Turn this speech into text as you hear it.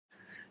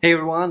Hey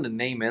everyone, the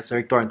name is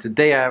Victor and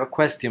today I have a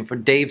question for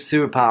Dave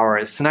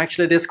Superpowers. And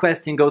actually this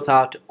question goes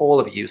out to all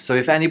of you. So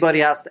if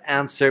anybody has the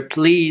answer,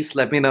 please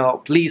let me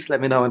know. Please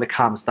let me know in the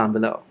comments down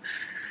below.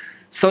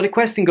 So the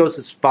question goes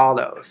as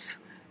follows.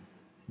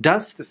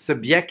 Does the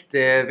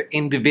subjective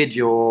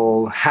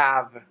individual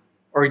have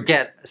or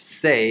get a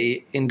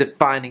say in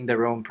defining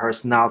their own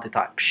personality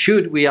type?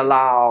 Should we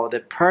allow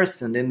the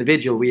person, the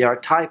individual we are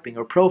typing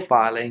or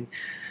profiling,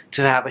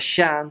 to have a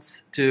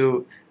chance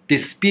to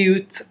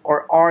dispute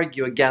or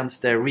argue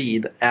against their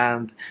read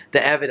and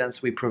the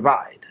evidence we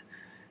provide?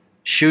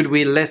 Should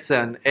we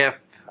listen if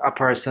a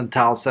person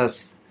tells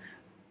us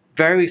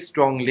very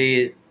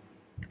strongly,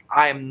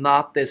 I am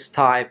not this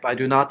type, I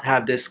do not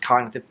have this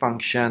cognitive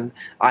function,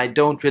 I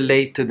don't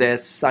relate to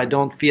this, I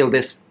don't feel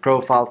this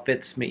profile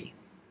fits me?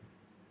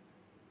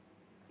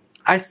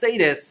 I say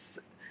this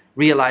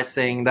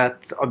realizing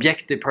that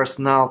objective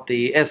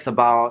personality is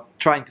about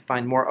trying to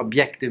find more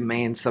objective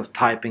means of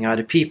typing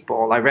other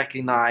people. I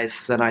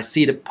recognize and I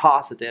see the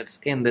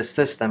positives in this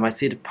system. I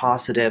see the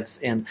positives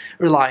in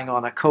relying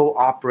on a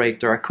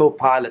co-operator, a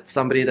co-pilot,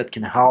 somebody that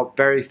can help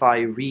verify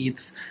your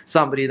reads,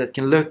 somebody that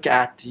can look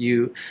at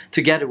you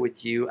together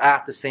with you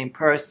at the same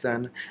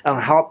person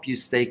and help you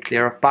stay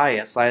clear of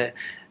bias. I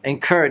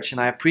encourage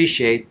and I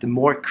appreciate the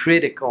more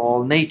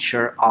critical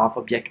nature of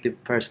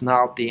objective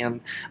personality,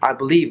 and I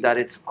believe that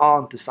it's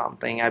on to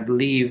something. I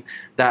believe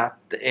that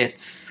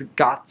it's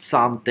got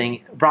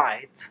something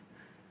right.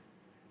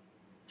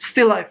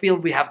 Still, I feel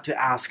we have to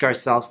ask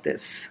ourselves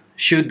this.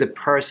 Should the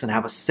person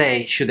have a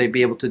say? Should they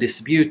be able to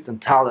dispute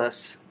and tell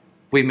us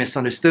we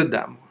misunderstood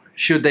them?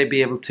 Should they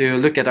be able to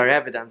look at our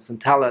evidence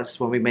and tell us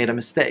when we made a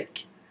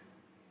mistake?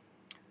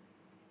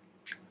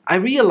 I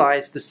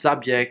realize the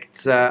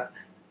subject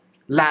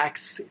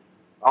lacks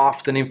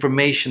often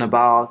information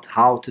about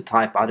how to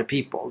type other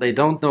people. They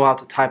don't know how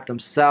to type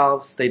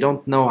themselves, they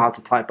don't know how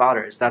to type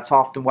others. That's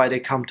often why they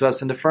come to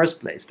us in the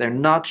first place. They're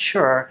not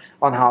sure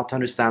on how to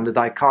understand the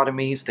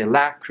dichotomies, they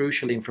lack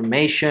crucial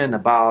information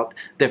about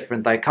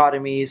different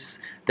dichotomies,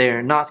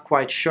 they're not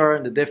quite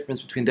sure the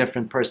difference between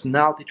different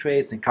personality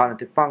traits and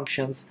cognitive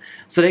functions.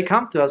 So they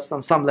come to us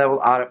on some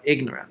level out of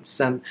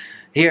ignorance. And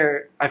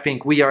here, I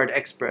think we are the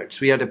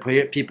experts. We are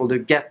the people who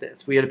get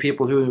this. We are the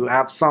people who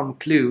have some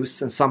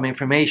clues and some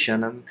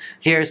information, and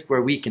here's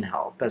where we can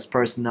help as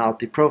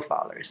personality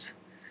profilers.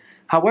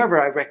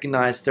 However, I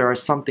recognize there are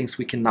some things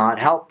we cannot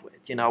help with.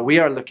 You know, we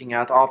are looking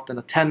at often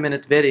a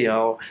 10-minute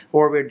video,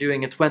 or we're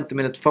doing a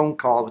 20-minute phone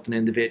call with an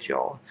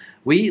individual.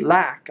 We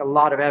lack a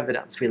lot of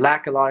evidence. We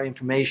lack a lot of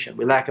information.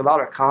 We lack a lot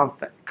of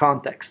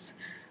context.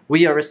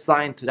 We are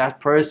assigned to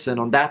that person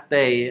on that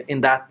day,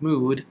 in that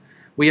mood.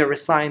 We are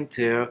assigned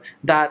to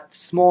that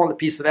small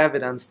piece of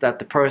evidence that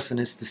the person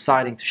is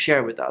deciding to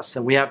share with us,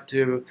 and we have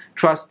to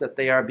trust that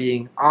they are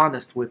being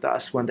honest with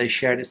us when they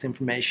share this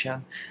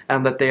information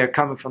and that they are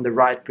coming from the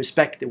right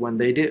perspective when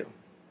they do.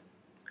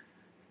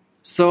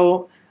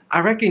 So I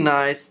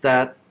recognize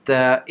that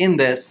in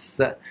this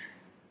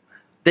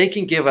they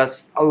can give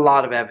us a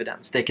lot of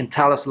evidence. They can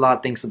tell us a lot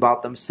of things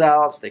about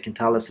themselves. They can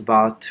tell us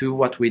about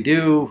what we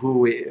do,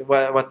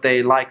 what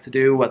they like to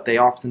do, what they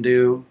often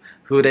do,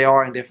 who they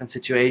are in different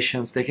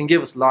situations. They can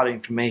give us a lot of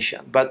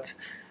information, but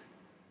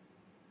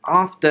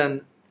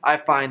often I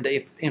find that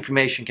if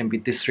information can be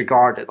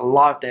disregarded. A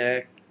lot of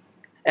the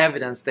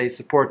evidence they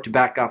support to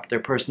back up their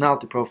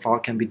personality profile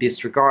can be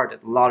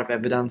disregarded. A lot of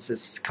evidence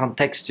is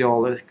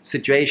contextual or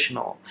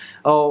situational.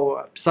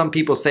 Oh, some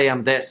people say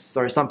I'm this,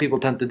 or some people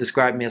tend to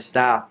describe me as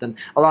that, and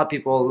a lot of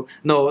people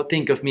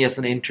think of me as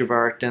an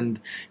introvert, and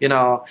you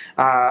know,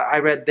 I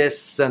read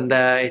this and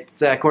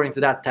it's according to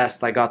that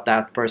test I got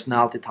that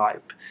personality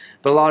type.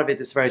 But a lot of it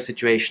is very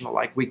situational,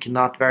 like we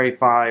cannot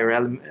verify or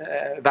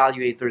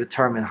evaluate or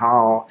determine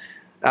how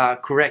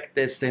correct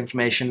this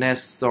information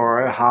is,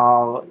 or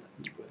how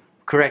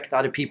correct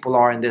other people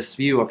are in this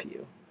view of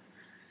you.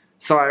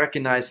 So I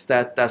recognize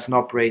that as an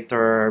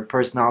operator or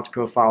personality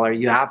profiler,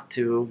 you have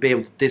to be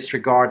able to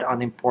disregard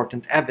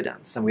unimportant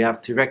evidence, and we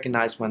have to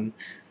recognize when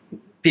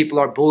people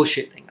are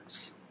bullshitting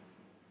us.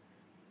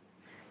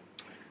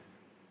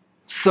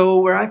 So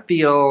where I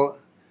feel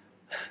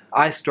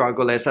I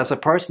struggle is, as a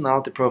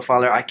personality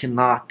profiler, I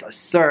cannot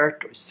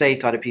assert or say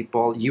to other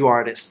people, you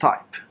are this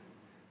type.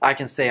 I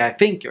can say, I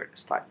think you're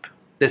this type.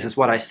 This is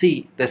what I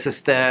see. This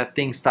is the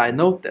things that I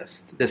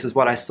noticed. This is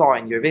what I saw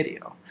in your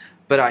video.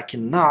 But I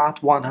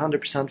cannot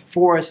 100%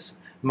 force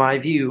my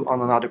view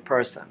on another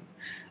person.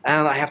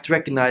 And I have to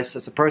recognize,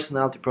 as a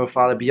personality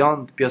profiler,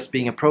 beyond just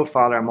being a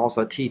profiler, I'm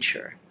also a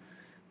teacher.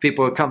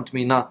 People come to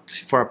me not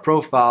for a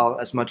profile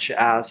as much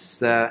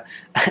as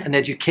an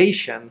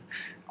education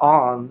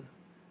on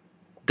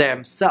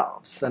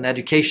themselves, an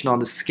education on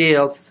the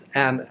scales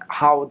and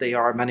how they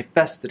are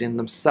manifested in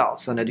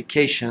themselves, an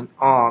education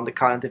on the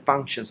cognitive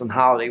functions and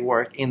how they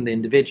work in the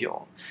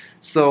individual.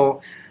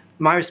 So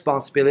my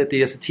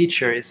responsibility as a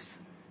teacher is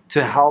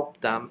to help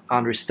them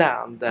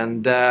understand,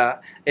 and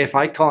if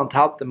I can't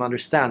help them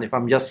understand, if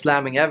I'm just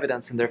slamming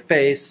evidence in their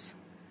face,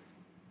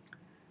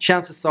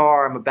 chances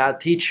are I'm a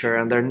bad teacher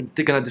and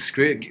they're going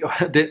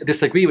to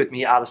disagree with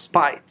me out of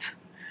spite.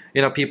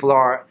 You know, people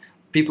are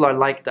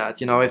like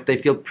that. You know, if they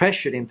feel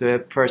pressured into a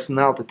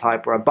personality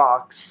type or a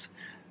box,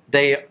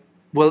 they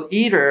will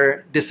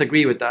either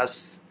disagree with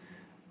us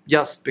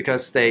just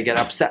because they get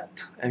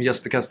upset and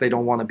just because they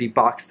don't want to be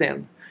boxed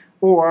in,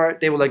 or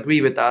they will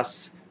agree with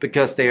us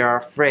because they are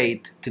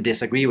afraid to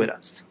disagree with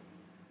us.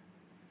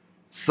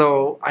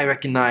 So I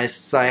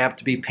recognize I have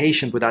to be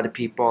patient with other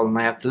people, and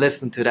I have to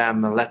listen to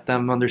them and let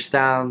them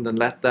understand and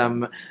let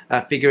them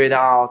figure it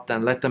out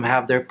and let them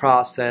have their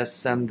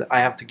process, and I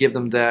have to give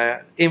them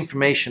the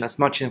information, as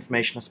much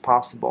information as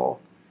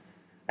possible.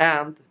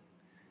 And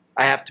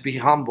I have to be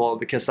humble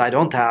because I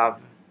don't have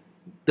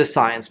the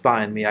science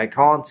behind me. I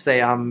can't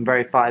say I'm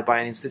verified by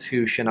an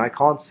institution. I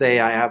can't say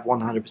I have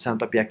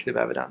 100% objective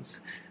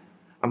evidence.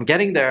 I'm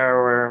getting there,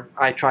 or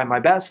I try my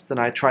best and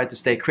I try to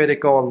stay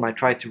critical and I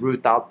try to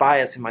root out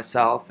bias in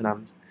myself, and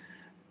I'm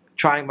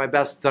trying my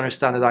best to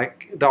understand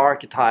the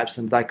archetypes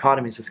and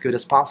dichotomies as good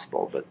as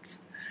possible. But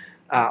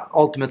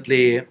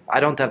ultimately, I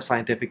don't have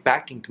scientific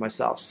backing to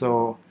myself,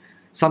 so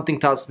something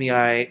tells me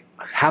I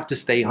have to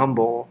stay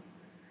humble.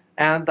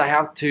 And I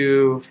have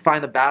to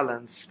find a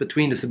balance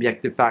between the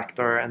subjective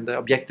factor and the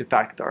objective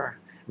factor,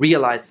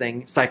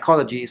 realizing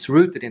psychology is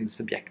rooted in the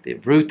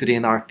subjective, rooted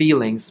in our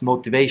feelings,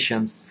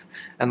 motivations,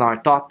 and our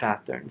thought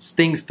patterns,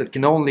 things that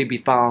can only be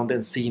found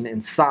and seen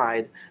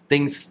inside,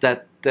 things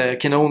that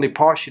can only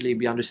partially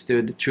be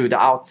understood through the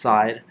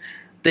outside,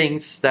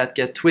 things that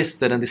get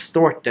twisted and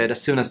distorted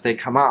as soon as they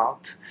come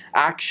out.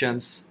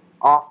 Actions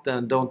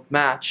often don't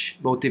match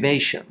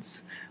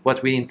motivations.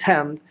 What we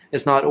intend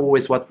is not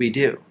always what we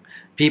do.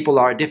 People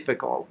are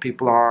difficult,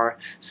 people are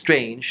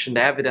strange, and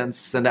the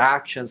evidence and the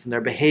actions and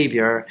their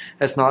behavior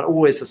is not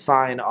always a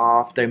sign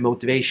of their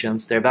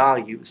motivations, their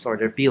values, or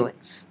their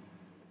feelings.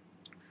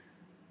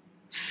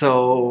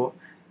 So,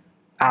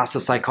 as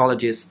a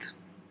psychologist,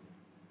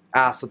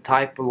 as a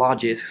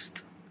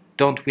typologist,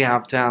 don't we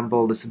have to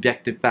handle the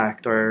subjective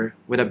factor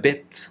with a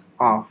bit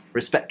of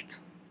respect?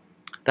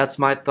 That's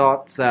my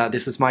thought.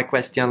 This is my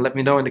question. Let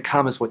me know in the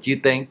comments what you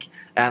think,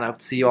 and I'll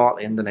see you all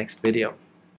in the next video.